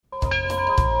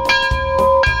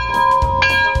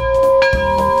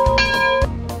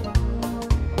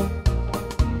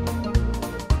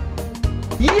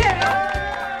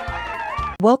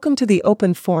Welcome to the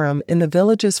Open Forum in the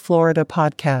Villages, Florida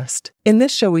podcast. In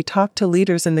this show, we talk to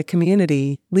leaders in the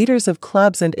community, leaders of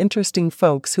clubs, and interesting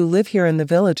folks who live here in the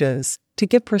Villages, to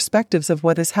give perspectives of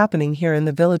what is happening here in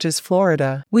the Villages,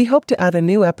 Florida. We hope to add a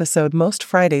new episode most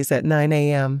Fridays at 9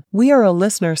 a.m. We are a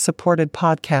listener-supported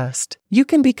podcast. You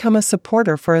can become a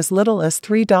supporter for as little as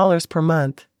 $3 per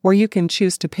month, or you can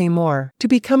choose to pay more. To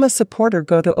become a supporter,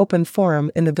 go to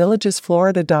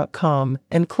openforuminthevillagesflorida.com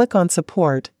and click on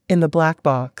Support in the black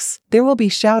box. There will be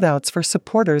shoutouts for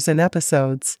supporters in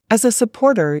episodes. As a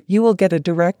supporter, you will get a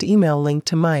direct email link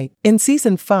to Mike. In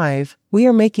Season 5, we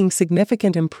are making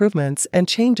significant improvements and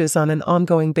changes on an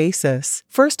ongoing basis.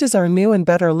 First is our new and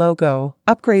better logo,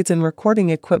 upgrades in recording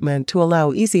equipment to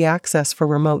allow easy access for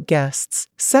remote guests.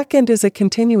 Second is a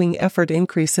continuing effort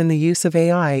increase in the use of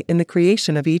AI in the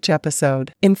creation of each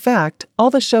episode. In fact, all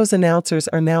the show's announcers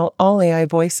are now all AI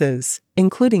voices,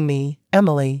 including me,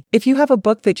 Emily. If you have a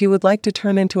book that you would like to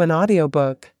turn into an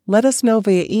audiobook, let us know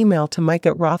via email to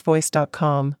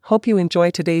mike@rothvoice.com. Hope you enjoy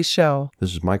today's show.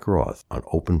 This is Mike Roth on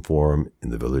Open Forum in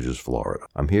the Villages, Florida.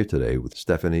 I'm here today with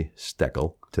Stephanie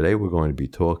Steckel. Today we're going to be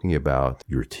talking about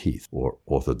your teeth, or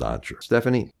orthodontia.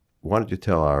 Stephanie, why don't you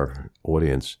tell our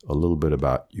audience a little bit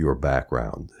about your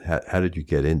background? How did you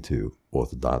get into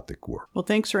orthodontic work? Well,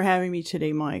 thanks for having me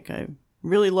today, Mike. I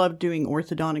really love doing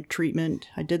orthodontic treatment.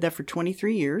 I did that for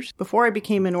 23 years. Before I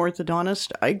became an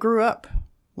orthodontist, I grew up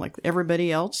like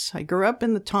everybody else. I grew up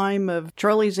in the time of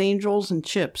Charlie's Angels and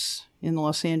Chips in the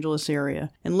Los Angeles area.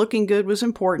 And looking good was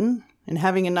important, and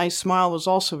having a nice smile was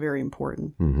also very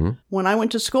important. Mm-hmm. When I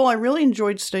went to school, I really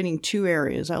enjoyed studying two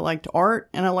areas. I liked art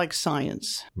and I liked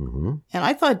science. Mm-hmm. And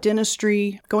I thought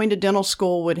going to dental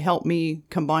school would help me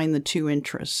combine the two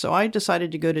interests. So I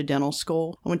decided to go to dental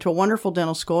school. I went to a wonderful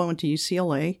dental school. I went to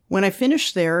UCLA. When I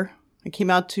finished there, I came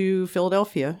out to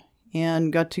Philadelphia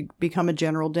and got to become a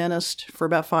general dentist for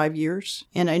about 5 years.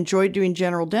 And I enjoyed doing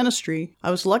general dentistry.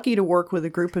 I was lucky to work with a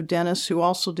group of dentists who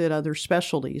also did other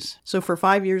specialties. So for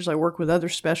 5 years, I worked with other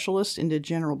specialists and did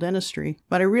general dentistry.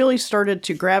 But I really started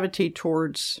to gravitate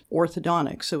towards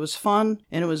orthodontics. It was fun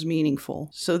and it was meaningful.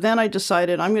 So then I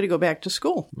decided I'm going to go back to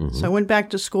school. Mm-hmm. So I went back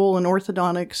to school in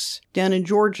orthodontics down in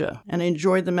Georgia. And I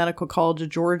enjoyed the Medical College of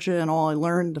Georgia and all I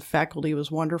learned. The faculty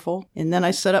was wonderful. And then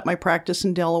I set up my practice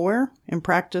in Delaware and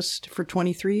practiced for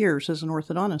 23 years as an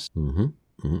orthodontist. Mm-hmm.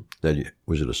 Mm-hmm.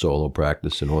 Was it a solo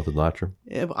practice in orthodontia?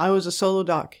 I was a solo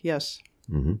doc, yes.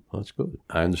 Mm-hmm. That's good.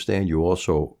 I understand you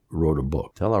also wrote a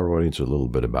book. Tell our audience a little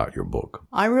bit about your book.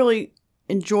 I really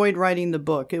enjoyed writing the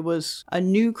book. It was a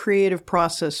new creative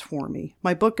process for me.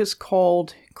 My book is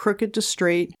called Crooked to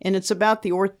Straight, and it's about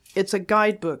it's a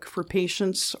guidebook for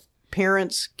patients,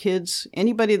 parents, kids,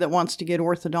 anybody that wants to get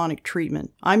orthodontic treatment.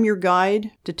 I'm your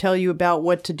guide to tell you about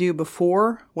what to do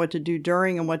before, what to do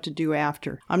during, and what to do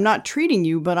after. I'm not treating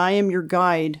you, but I am your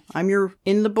guide.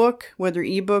 In the book, whether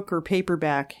ebook or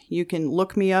paperback. You can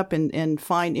look me up and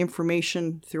find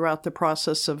information throughout the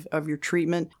process of your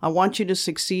treatment. I want you to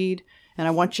succeed, and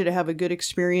I want you to have a good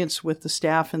experience with the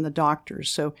staff and the doctors.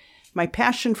 So my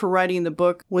passion for writing the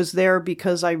book was there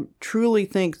because I truly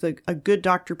think that a good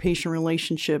doctor-patient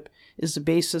relationship is the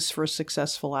basis for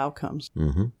successful outcomes.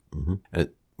 Mm-hmm. Mm-hmm.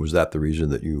 And was that the reason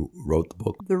that you wrote the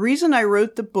book? The reason I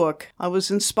wrote the book, I was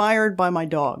inspired by my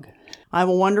dog. I have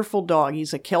a wonderful dog.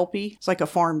 He's a Kelpie. It's like a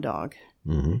farm dog.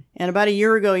 Mm-hmm. And about a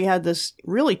year ago, he had this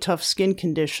really tough skin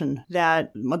condition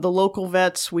that the local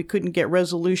vets, we couldn't get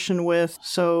resolution with.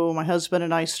 So my husband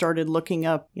and I started looking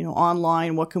up,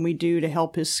 online, what can we do to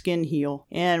help his skin heal?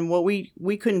 And what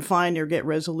we couldn't find or get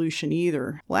resolution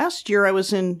either. Last year, I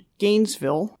was in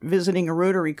Gainesville visiting a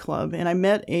Rotary Club, and I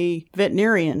met a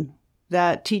veterinarian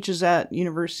that teaches at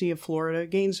University of Florida,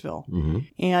 Gainesville. Mm-hmm.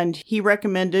 And he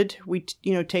recommended we,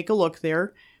 take a look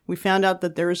there. We found out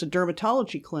that there is a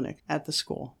dermatology clinic at the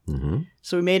school. Mm-hmm.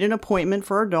 So we made an appointment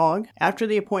for our dog. After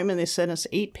the appointment, they sent us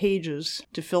 8 pages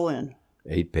to fill in.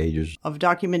 8 pages? Of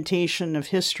documentation of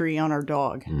history on our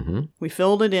dog. Mm-hmm. We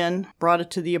filled it in, brought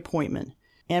it to the appointment.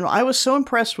 And I was so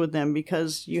impressed with them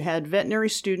because you had veterinary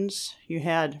students, you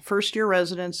had first-year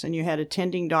residents, and you had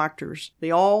attending doctors.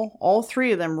 They all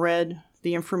 3 of them read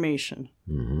the information.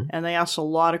 Mm-hmm. And they asked a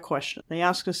lot of questions. They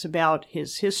asked us about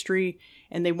his history,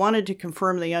 and they wanted to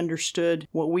confirm they understood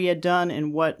what we had done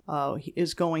and what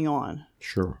is going on.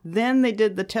 Sure. Then they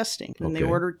did the testing. And Okay. They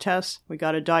ordered tests. We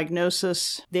got a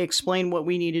diagnosis. They explained what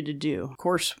we needed to do. Of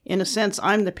course, in a sense,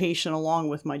 I'm the patient along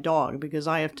with my dog because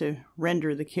I have to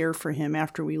render the care for him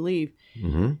after we leave.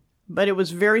 Mm-hmm. But it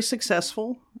was very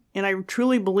successful. And I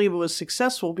truly believe it was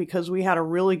successful because we had a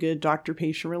really good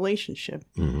doctor-patient relationship.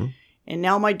 Mm-hmm. And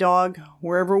now my dog,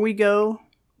 wherever we go,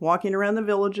 walking around the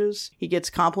villages. He gets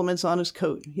compliments on his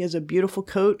coat. He has a beautiful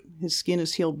coat. His skin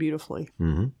is healed beautifully.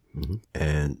 Mm-hmm. Mm-hmm.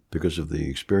 And because of the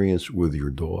experience with your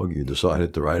dog, you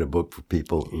decided to write a book for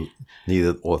people who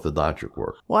needed orthodontic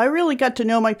work. Well, I really got to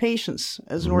know my patients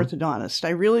as an orthodontist. I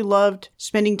really loved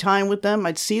spending time with them.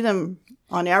 I'd see them,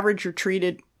 on average, are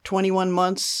treated 21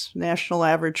 months, national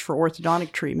average for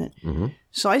orthodontic treatment. Mm-hmm.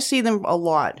 So I see them a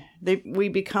lot. We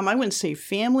become, I wouldn't say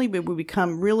family, but we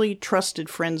become really trusted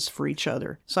friends for each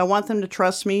other. So I want them to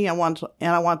trust me. I want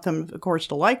them, of course,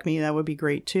 to like me. That would be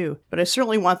great too. But I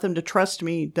certainly want them to trust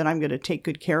me that I'm going to take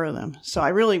good care of them. So I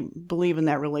really believe in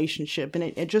that relationship. And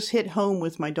it just hit home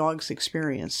with my dog's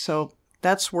experience. So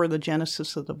that's where the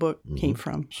genesis of the book came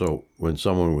from. So when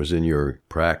someone was in your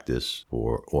practice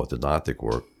for orthodontic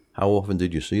work, how often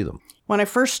did you see them? When I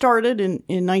first started in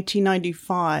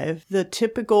 1995, the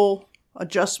typical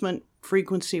adjustment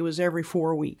frequency was every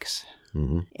 4 weeks.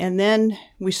 Mm-hmm. And then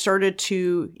we started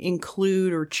to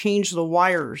include or change the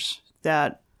wires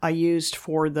that I used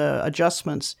for the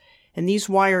adjustments. And these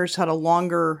wires had a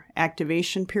longer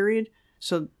activation period.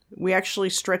 So we actually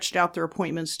stretched out their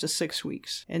appointments to 6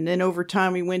 weeks. And then over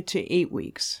time, we went to 8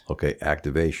 weeks. Okay,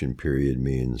 activation period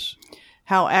means?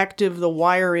 How active the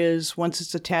wire is once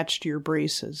it's attached to your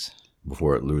braces.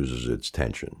 Before it loses its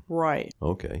tension. Right.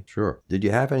 Okay, sure. Did you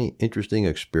have any interesting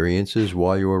experiences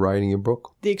while you were writing your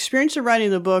book? The experience of writing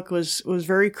the book was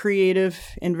very creative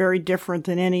and very different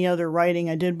than any other writing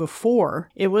I did before.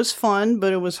 It was fun,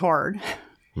 but it was hard.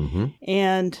 Mm-hmm.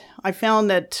 And I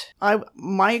found that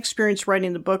my experience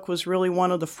writing the book was really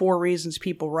one of the 4 reasons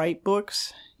people write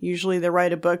books. Usually they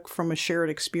write a book from a shared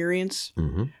experience.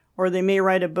 Mm-hmm. Or they may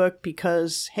write a book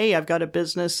because, hey, I've got a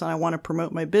business and I want to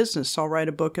promote my business, so I'll write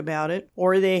a book about it.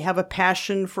 Or they have a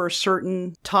passion for a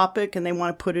certain topic and they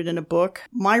want to put it in a book.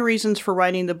 My reasons for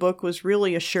writing the book was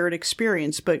really a shared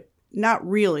experience, but not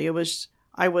really.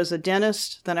 I was a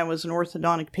dentist, then I was an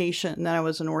orthodontic patient, and then I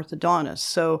was an orthodontist.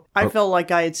 So I felt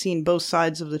like I had seen both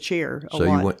sides of the chair a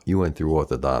lot. So you went through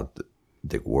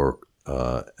orthodontic work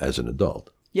as an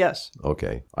adult? Yes.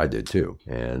 Okay, I did too.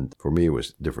 And for me, it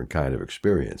was a different kind of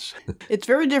experience. It's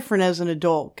very different as an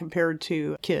adult compared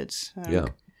to kids.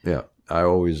 Yeah. I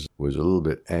always was a little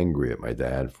bit angry at my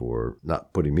dad for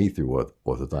not putting me through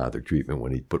orthodontic treatment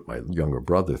when he put my younger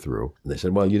brother through. And they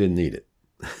said, well, you didn't need it.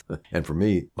 And for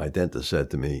me, my dentist said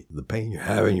to me, the pain you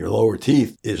have in your lower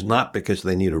teeth is not because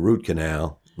they need a root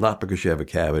canal, not because you have a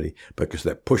cavity, but because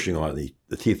they're pushing on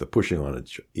the teeth are pushing on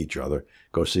each other.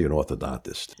 Go see an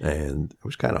orthodontist. And it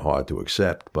was kind of hard to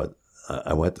accept, but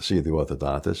I went to see the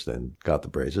orthodontist and got the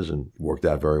braces and worked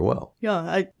out very well.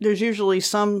 Yeah, there's usually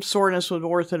some soreness with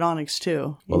orthodontics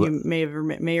too. Well, you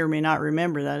may or may not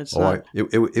remember that. It's not.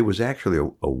 It was actually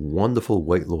a wonderful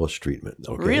weight loss treatment.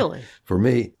 Okay? Really? For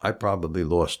me, I probably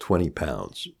lost 20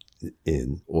 pounds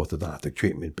in orthodontic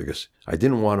treatment because I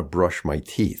didn't want to brush my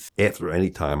teeth after any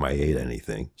time I ate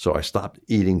anything. So I stopped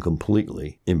eating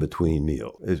completely in between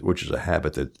meals, which is a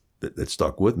habit that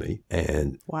stuck with me.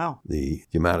 And wow, the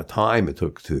amount of time it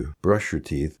took to brush your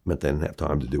teeth meant I didn't have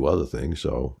time to do other things.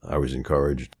 So I was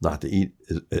encouraged not to eat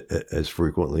as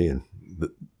frequently and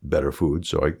better food.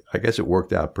 So I guess it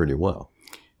worked out pretty well.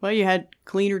 Well, you had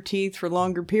cleaner teeth for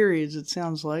longer periods, it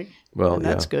sounds like. Well, and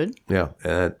that's good. Yeah,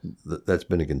 and that's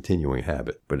been a continuing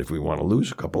habit. But if we want to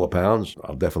lose a couple of pounds,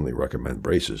 I'll definitely recommend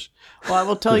braces. Well, I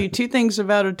will tell you 2 things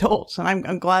about adults, and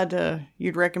I'm glad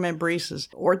you'd recommend braces.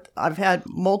 Or I've had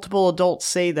multiple adults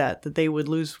say that they would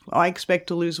lose. I expect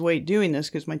to lose weight doing this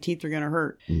because my teeth are going to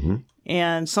hurt. Mm-hmm.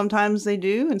 And sometimes they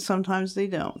do, and sometimes they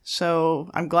don't. So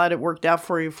I'm glad it worked out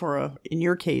for you in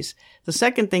your case. The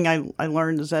second thing I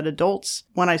learned is that adults,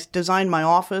 when I designed my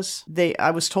office,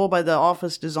 I was told by the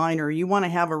office designer, you want to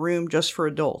have a room just for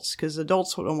adults because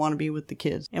adults don't want to be with the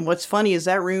kids. And what's funny is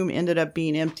that room ended up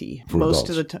being empty most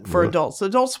of the time for adults. The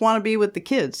adults want to be with the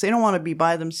kids. They don't want to be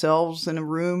by themselves in a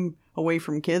room away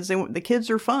from kids. The kids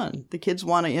are fun. The kids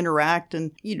want to interact,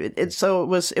 and so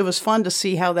it was fun to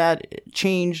see how that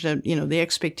changed. And the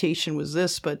expectation was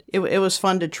this, but it was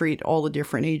fun to treat all the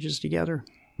different ages together.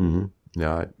 Mm-hmm.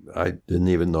 Yeah, I didn't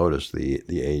even notice the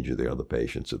age of the other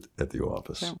patients at the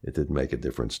office. Yeah. It didn't make a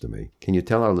difference to me. Can you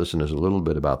tell our listeners a little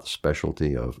bit about the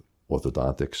specialty of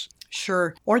orthodontics?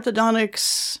 Sure.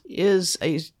 Orthodontics is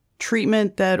a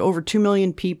treatment that over 2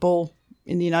 million people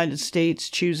in the United States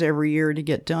choose every year to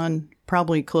get done,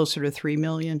 probably closer to 3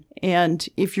 million. And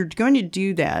if you're going to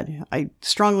do that, I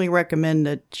strongly recommend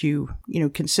that you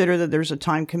consider that there's a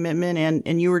time commitment,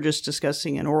 and you were just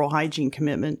discussing an oral hygiene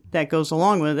commitment that goes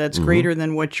along with it that's greater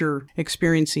than what you're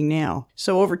experiencing now.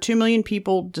 So over 2 million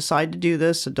people decide to do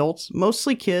this, adults,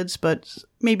 mostly kids, but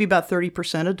maybe about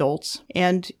 30% adults.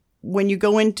 And when you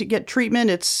go in to get treatment,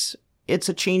 it's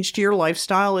a change to your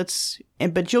lifestyle.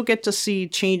 But you'll get to see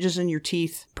changes in your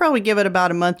teeth. Probably give it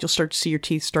about a month, you'll start to see your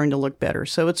teeth starting to look better.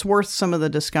 So it's worth some of the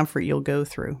discomfort you'll go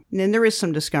through. And there is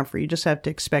some discomfort. You just have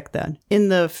to expect that. In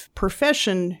the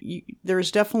profession,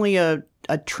 there's definitely a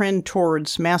trend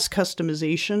towards mass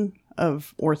customization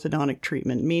of orthodontic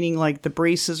treatment, meaning like the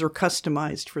braces are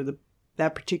customized for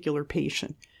that particular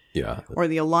patient. Yeah. Or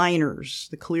the aligners,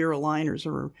 the clear aligners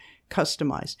are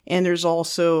customized. And there's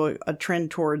also a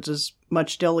trend towards as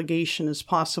much delegation as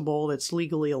possible that's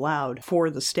legally allowed for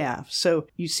the staff. So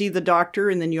you see the doctor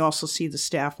and then you also see the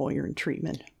staff while you're in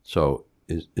treatment. So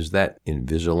is that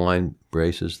Invisalign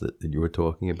braces that you were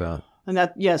talking about? And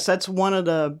that's one of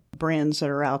the brands that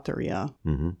are out there, yeah.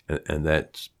 Mm-hmm. And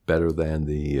that's better than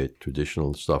the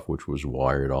traditional stuff which was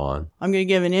wired on? I'm going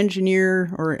to give an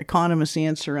engineer or economist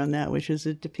answer on that, which is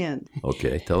it depends.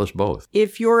 Okay, tell us both.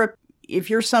 If you're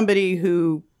somebody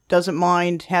who doesn't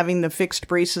mind having the fixed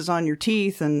braces on your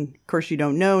teeth, and of course you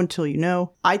don't know until you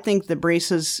know, I think the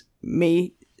braces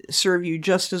may serve you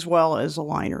just as well as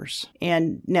aligners.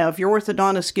 And now if your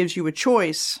orthodontist gives you a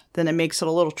choice, then it makes it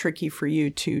a little tricky for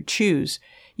you to choose.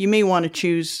 You may want to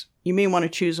choose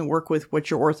and work with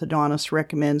what your orthodontist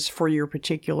recommends for your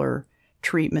particular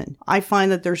treatment. I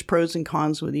find that there's pros and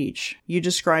cons with each. You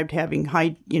described having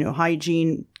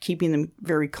hygiene, keeping them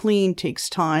very clean takes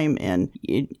time, and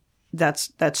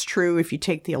that's true. If you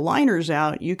take the aligners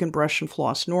out, you can brush and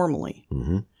floss normally.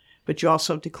 Mm-hmm. But you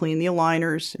also have to clean the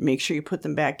aligners, make sure you put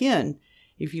them back in.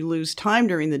 If you lose time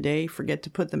during the day, forget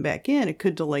to put them back in, it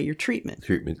could delay your treatment.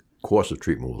 Course of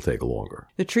treatment will take longer.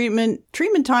 The treatment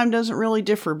time doesn't really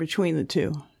differ between the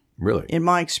two. Really? In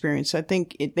my experience, I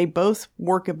think they both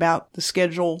work about the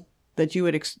schedule that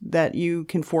you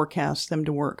can forecast them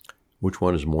to work. Which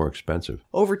one is more expensive?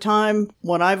 Over time,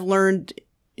 what I've learned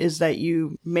is that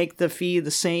you make the fee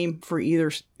the same for either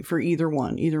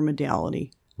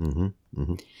modality. Mm-hmm.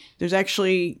 Mm-hmm. There's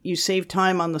actually, you save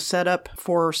time on the setup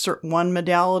for one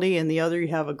modality, and the other you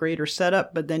have a greater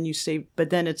setup, but then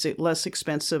it's less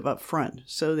expensive up front.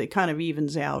 So it kind of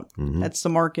evens out. Mm-hmm. That's the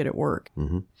market at work.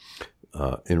 Mm-hmm.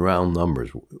 In round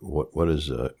numbers, what is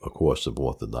a course of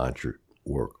orthodontic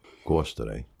work cost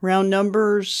today? Round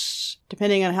numbers,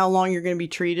 depending on how long you're going to be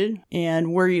treated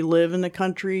and where you live in the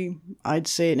country, I'd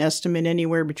say an estimate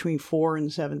anywhere between $4,000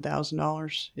 and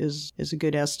 $7,000 is a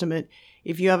good estimate.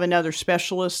 If you have another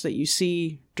specialist that you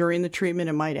see during the treatment,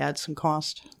 it might add some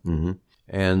cost. Mm-hmm.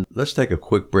 And let's take a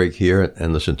quick break here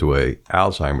and listen to a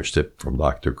Alzheimer's tip from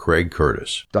Dr. Craig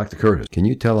Curtis. Dr. Curtis, can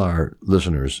you tell our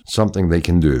listeners something they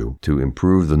can do to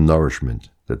improve the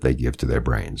nourishment that they give to their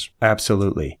brains?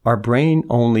 Absolutely. Our brain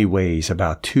only weighs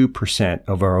about 2%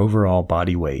 of our overall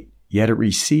body weight, yet it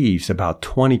receives about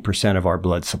 20% of our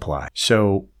blood supply.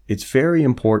 So it's very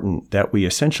important that we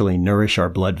essentially nourish our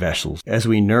blood vessels. As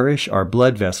we nourish our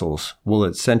blood vessels, we'll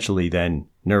essentially then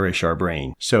nourish our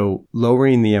brain. So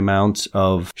lowering the amounts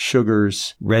of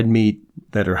sugars, red meats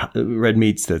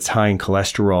that's high in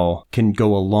cholesterol can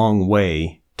go a long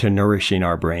way to nourishing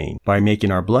our brain by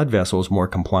making our blood vessels more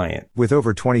compliant. With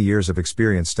over 20 years of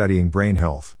experience studying brain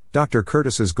health, Dr.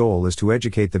 Curtis's goal is to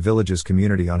educate the village's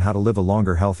community on how to live a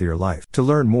longer, healthier life. To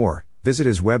learn more, visit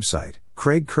his website,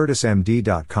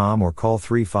 craigcurtismd.com, or call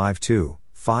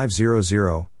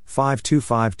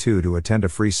 352-500-5252 to attend a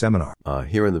free seminar.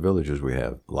 Here in the villages, we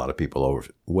have a lot of people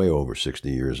way over 60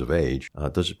 years of age.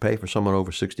 Does it pay for someone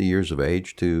over 60 years of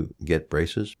age to get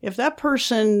braces? If that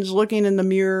person's looking in the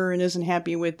mirror and isn't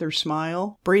happy with their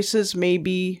smile, braces may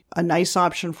be a nice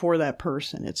option for that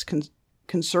person. It's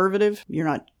conservative.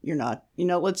 You're not,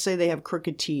 let's say they have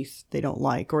crooked teeth they don't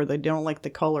like, or they don't like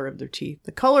the color of their teeth.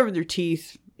 The color of their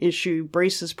teeth issue,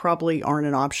 braces probably aren't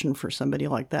an option for somebody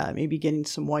like that. Maybe getting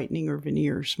some whitening or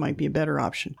veneers might be a better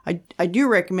option. I do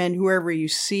recommend whoever you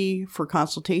see for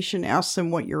consultation, ask them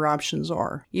what your options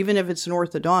are. Even if it's an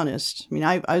orthodontist. I mean,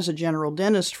 I was a general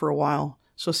dentist for a while.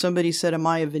 So somebody said, am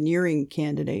I a veneering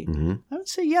candidate? Mm-hmm. I would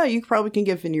say, yeah, you probably can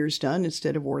get veneers done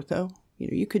instead of ortho.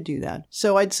 You could do that.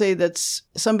 So I'd say that's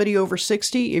somebody over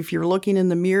 60. If you're looking in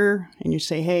the mirror and you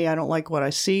say, hey, I don't like what I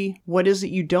see. What is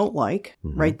it you don't like?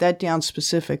 Mm-hmm. Write that down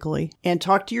specifically and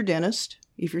talk to your dentist.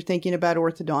 If you're thinking about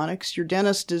orthodontics, your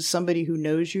dentist is somebody who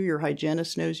knows you, your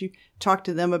hygienist knows you. Talk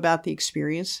to them about the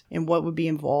experience and what would be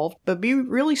involved. But be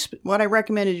really, what I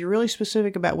recommend is you're really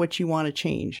specific about what you want to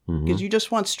change. Mm-hmm. Because you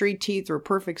just want straight teeth or a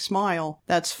perfect smile,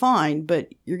 that's fine.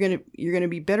 But you're gonna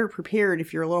be better prepared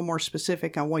if you're a little more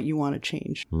specific on what you want to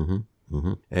change. Mm-hmm.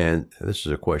 Mm-hmm. And this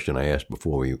is a question I asked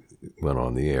before we went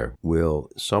on the air.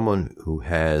 Will someone who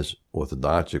has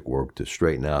orthodontic work to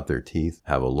straighten out their teeth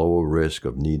have a lower risk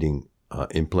of needing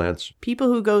implants? People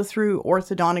who go through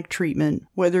orthodontic treatment,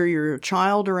 whether you're a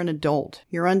child or an adult,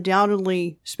 you're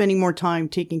undoubtedly spending more time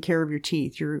taking care of your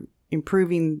teeth. You're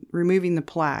removing the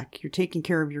plaque. You're taking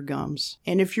care of your gums.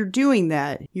 And if you're doing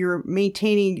that, you're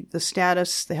maintaining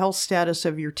the health status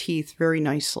of your teeth very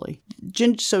nicely.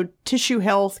 So tissue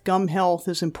health, gum health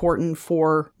is important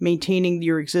for maintaining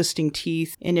your existing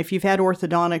teeth. And if you've had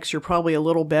orthodontics, you're probably a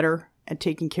little better at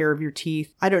taking care of your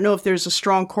teeth. I don't know if there's a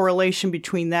strong correlation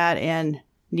between that and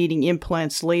needing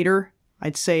implants later.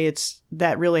 I'd say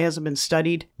that really hasn't been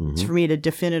studied. Mm-hmm. It's for me to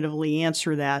definitively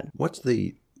answer that. What's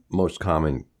the most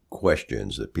common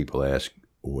questions that people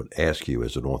would ask you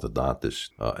as an orthodontist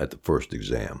at the first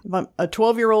exam? A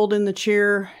 12-year-old in the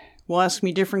chair will ask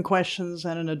me different questions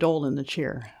than an adult in the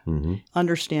chair. Mm-hmm.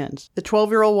 Understands. The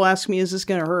 12-year-old will ask me, is this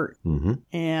going to hurt? Mm-hmm.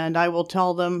 And I will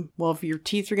tell them, well, if your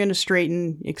teeth are going to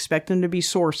straighten, expect them to be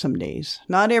sore some days.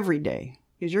 Not every day.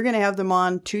 Because you're going to have them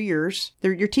on 2 years.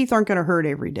 Your teeth aren't going to hurt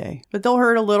every day. But they'll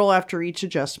hurt a little after each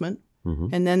adjustment. Mm-hmm.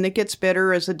 And then it gets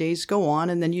better as the days go on,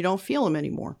 and then you don't feel them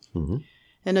anymore. Mm-hmm.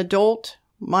 An adult,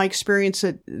 my experience,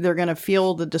 that they're going to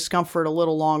feel the discomfort a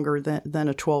little longer than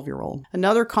a 12-year-old.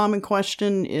 Another common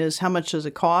question is, how much does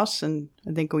it cost? And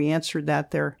I think we answered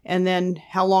that there. And then,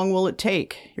 how long will it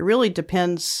take? It really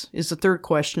depends, is the third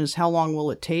question, is how long will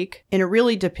it take? And it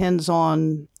really depends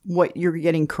on what you're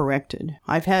getting corrected.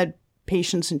 I've had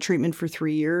patients in treatment for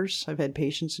 3 years. I've had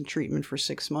patients in treatment for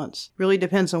 6 months. Really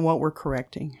depends on what we're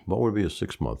correcting. What would be a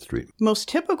 6-month treatment? Most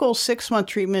typical 6-month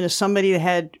treatment is somebody that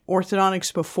had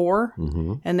orthodontics before,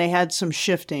 mm-hmm. and they had some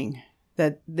shifting,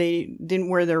 that they didn't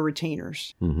wear their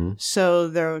retainers. Mm-hmm.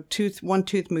 So one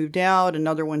tooth moved out,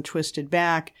 another one twisted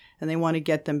back, and they want to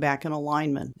get them back in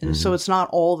alignment. And mm-hmm. so it's not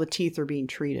all the teeth are being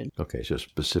treated. Okay, so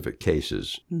specific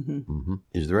cases. Mm-hmm. Mm-hmm.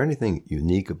 Is there anything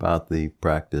unique about the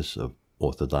practice of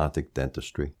orthodontic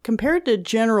dentistry? Compared to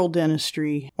general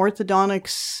dentistry,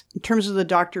 orthodontics, in terms of the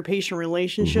doctor-patient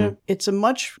relationship, mm-hmm. it's a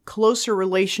much closer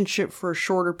relationship for a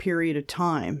shorter period of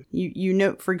time. You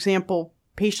know, for example,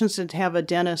 patients that have a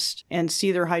dentist and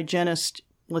see their hygienist,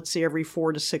 let's say every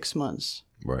 4 to 6 months.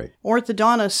 Right.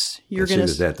 Orthodontists, you're going to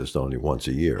see the dentist only once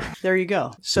a year. There you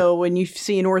go. So when you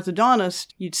see an orthodontist,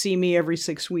 you'd see me every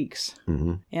 6 weeks.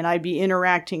 Mm-hmm. And I'd be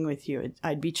interacting with you.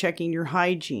 I'd be checking your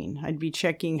hygiene. I'd be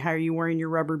checking how are you wearing your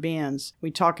rubber bands.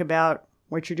 We talk about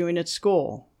what you're doing at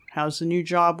school. How's the new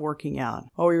job working out?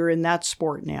 Oh, you're in that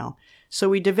sport now. So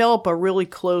we develop a really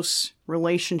close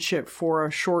relationship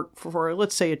for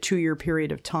let's say a 2-year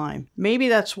period of time. Maybe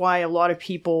that's why a lot of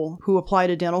people who apply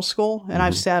to dental school, and mm-hmm.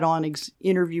 I've sat on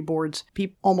interview boards,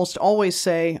 people almost always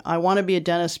say, I want to be a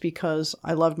dentist because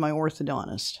I loved my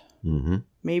orthodontist. Mm-hmm.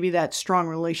 Maybe that strong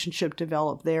relationship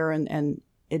developed there and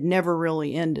it never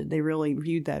really ended. They really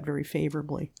viewed that very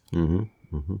favorably. Mm-hmm.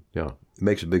 Mm-hmm. Yeah, it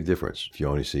makes a big difference if you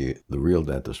only see the real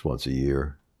dentist once a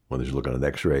year when they're looking at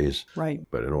x-rays. Right.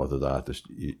 But an orthodontist,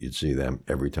 you'd see them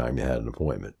every time you had an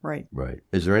appointment. Right. Right.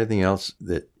 Is there anything else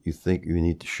that you think you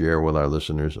need to share with our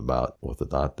listeners about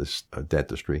orthodontist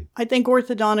dentistry? I think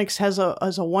orthodontics has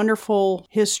a wonderful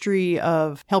history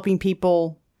of helping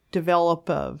people develop,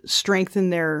 strengthen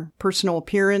their personal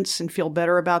appearance and feel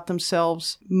better about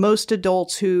themselves. Most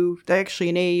adults actually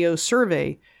an AEO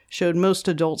survey showed most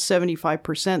adults,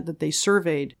 75% that they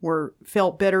surveyed,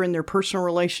 felt better in their personal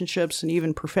relationships and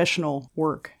even professional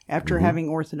work after mm-hmm. having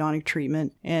orthodontic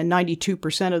treatment. And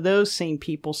 92% of those same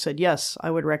people said, yes,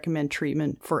 I would recommend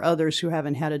treatment for others who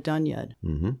haven't had it done yet.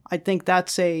 Mm-hmm. I think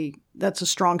that's a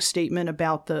strong statement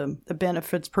about the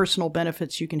benefits, personal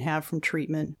benefits you can have from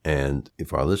treatment. And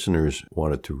if our listeners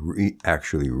wanted to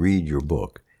actually read your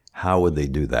book, how would they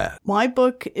do that? My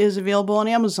book is available on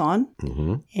Amazon,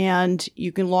 mm-hmm. and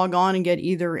you can log on and get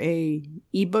either a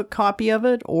ebook copy of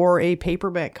it or a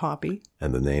paperback copy.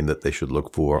 And the name that they should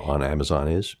look for on Amazon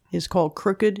is called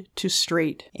Crooked to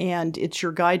Straight, and it's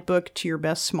your guidebook to your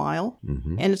best smile.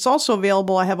 Mm-hmm. And it's also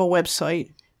available. I have a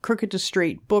website,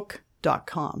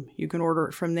 crookedtostraightbook.com. You can order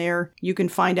it from there. You can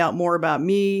find out more about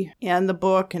me and the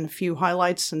book and a few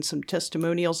highlights and some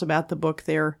testimonials about the book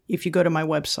there if you go to my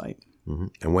website. Mm-hmm.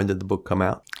 And when did the book come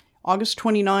out? August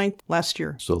 29th last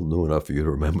year. Still new enough for you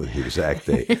to remember the exact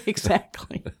date.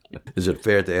 Exactly. Is it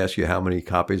fair to ask you how many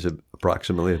copies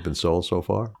approximately have been sold so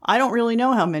far? I don't really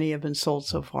know how many have been sold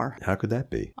so far. How could that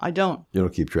be? I don't. You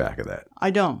don't keep track of that? I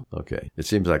don't. Okay. It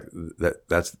seems like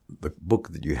that's the book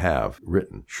that you have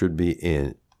written should be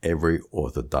in every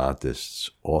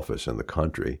orthodontist's office in the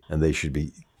country, and they should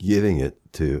be giving it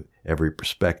to every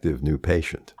prospective new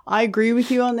patient. I agree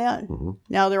with you on that.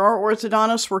 Now, there are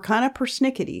orthodontists who are kind of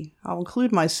persnickety. I'll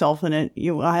include myself in it.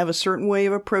 I have a certain way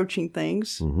of approaching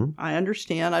things. I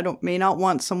understand. I may not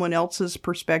want someone else's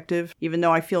perspective, even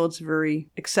though I feel it's a very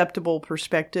acceptable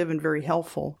perspective and very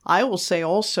helpful. I will say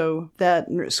also that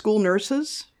school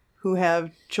nurses who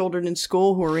have children in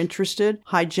school who are interested,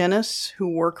 hygienists who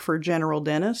work for general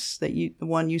dentists, the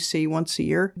one you see once a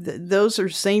year. Those are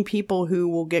the same people who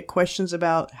will get questions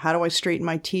about, how do I straighten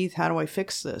my teeth? How do I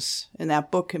fix this? And that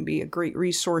book can be a great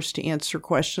resource to answer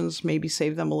questions, maybe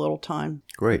save them a little time.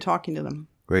 Great. Talking to them.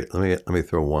 Great. Let me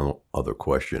throw one other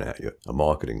question at you, a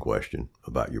marketing question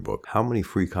about your book. How many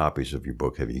free copies of your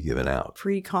book have you given out?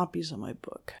 Free copies of my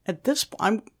book. At this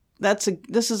point,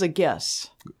 this is a guess.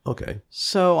 Okay.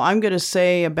 So I'm going to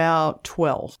say about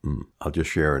 12. I'll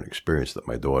just share an experience that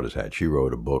my daughter's had. She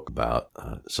wrote a book about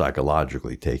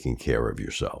psychologically taking care of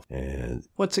yourself. And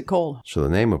what's it called? So the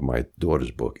name of my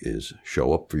daughter's book is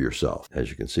Show Up for Yourself.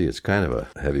 As you can see, it's kind of a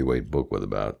heavyweight book with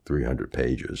about 300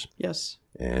 pages. Yes.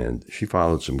 And she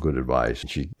followed some good advice.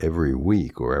 Every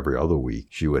week or every other week,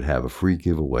 she would have a free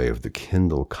giveaway of the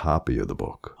Kindle copy of the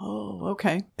book. Oh,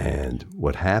 okay. And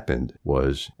what happened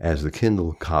was, as the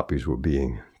Kindle copies were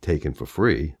being taken for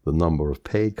free, the number of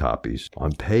paid copies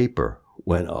on paper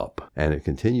went up, and it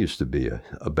continues to be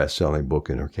a best-selling book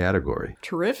in her category.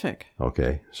 Terrific.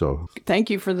 Okay, so thank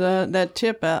you for that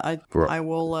tip. I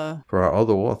will. For our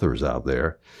other authors out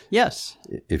there, yes,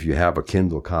 if you have a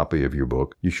Kindle copy of your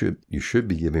book, you should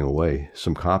be giving away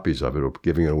some copies of it, or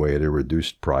giving it away at a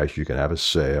reduced price. You can have a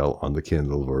sale on the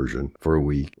Kindle version for a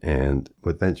week,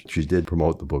 but then she did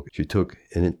promote the book. She took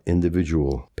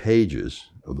individual pages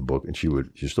of the book, and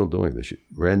she's still doing this. She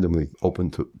randomly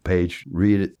opened the page,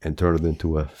 read it, and turn it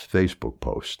into a Facebook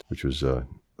post, which was a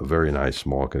very nice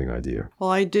marketing idea. Well,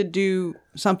 I did do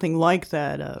something like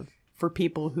that for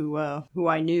people who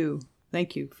I knew.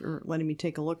 Thank you for letting me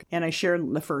take a look. And I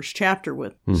shared the first chapter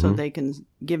with so they can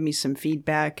give me some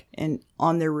feedback, and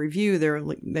on their review,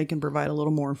 they can provide a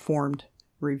little more informed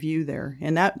review there.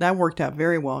 And that worked out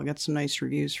very well. I got some nice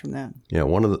reviews from that. Yeah,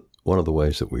 one of the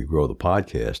ways that we grow the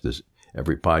podcast is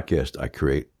every podcast I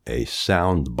create a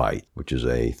sound bite, which is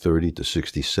a 30 to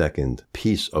 60 second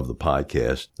piece of the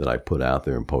podcast that I put out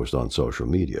there and post on social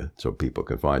media so people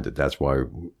can find it. That's why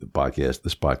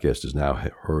this podcast is now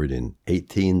heard in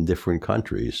 18 different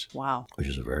countries. Wow. Which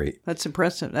is that's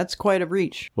impressive. That's quite a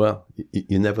reach. Well,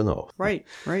 you never know. Right.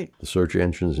 The search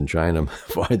engines in China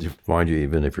find you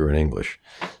even if you're in English.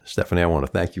 Stephanie, I want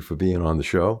to thank you for being on the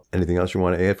show. Anything else you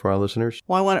want to add for our listeners?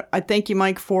 Well, I thank you,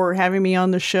 Mike, for having me on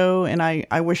the show, and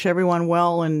I wish everyone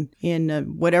well in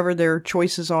whatever their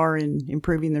choices are in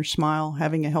improving their smile.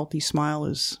 Having a healthy smile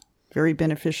is very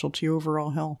beneficial to your overall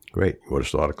health. Great. You want to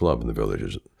start a club in the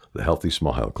Villages, the Healthy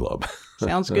Smile Club.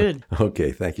 Sounds good.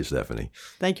 Okay. Thank you, Stephanie.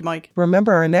 Thank you, Mike.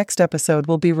 Remember, our next episode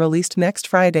will be released next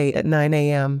Friday at 9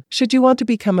 a.m. Should you want to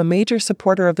become a major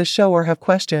supporter of the show or have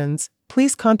questions,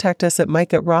 please contact us at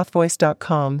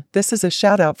mike@rothvoice.com. This is a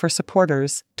shout out for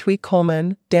supporters Tweet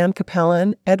Coleman, Dan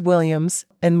Capellan, Ed Williams,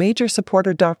 and major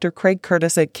supporter Dr. Craig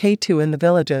Curtis at K2 in the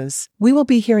Villages. We will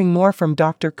be hearing more from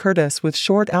Dr. Curtis with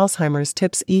short Alzheimer's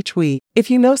tips each week.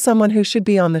 If you know someone who should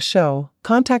be on the show,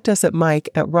 contact us at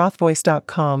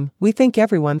mike@rothvoice.com. We thank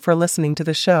everyone for listening to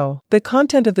the show. The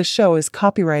content of the show is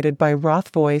copyrighted by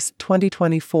Roth Voice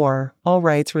 2024, all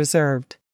rights reserved.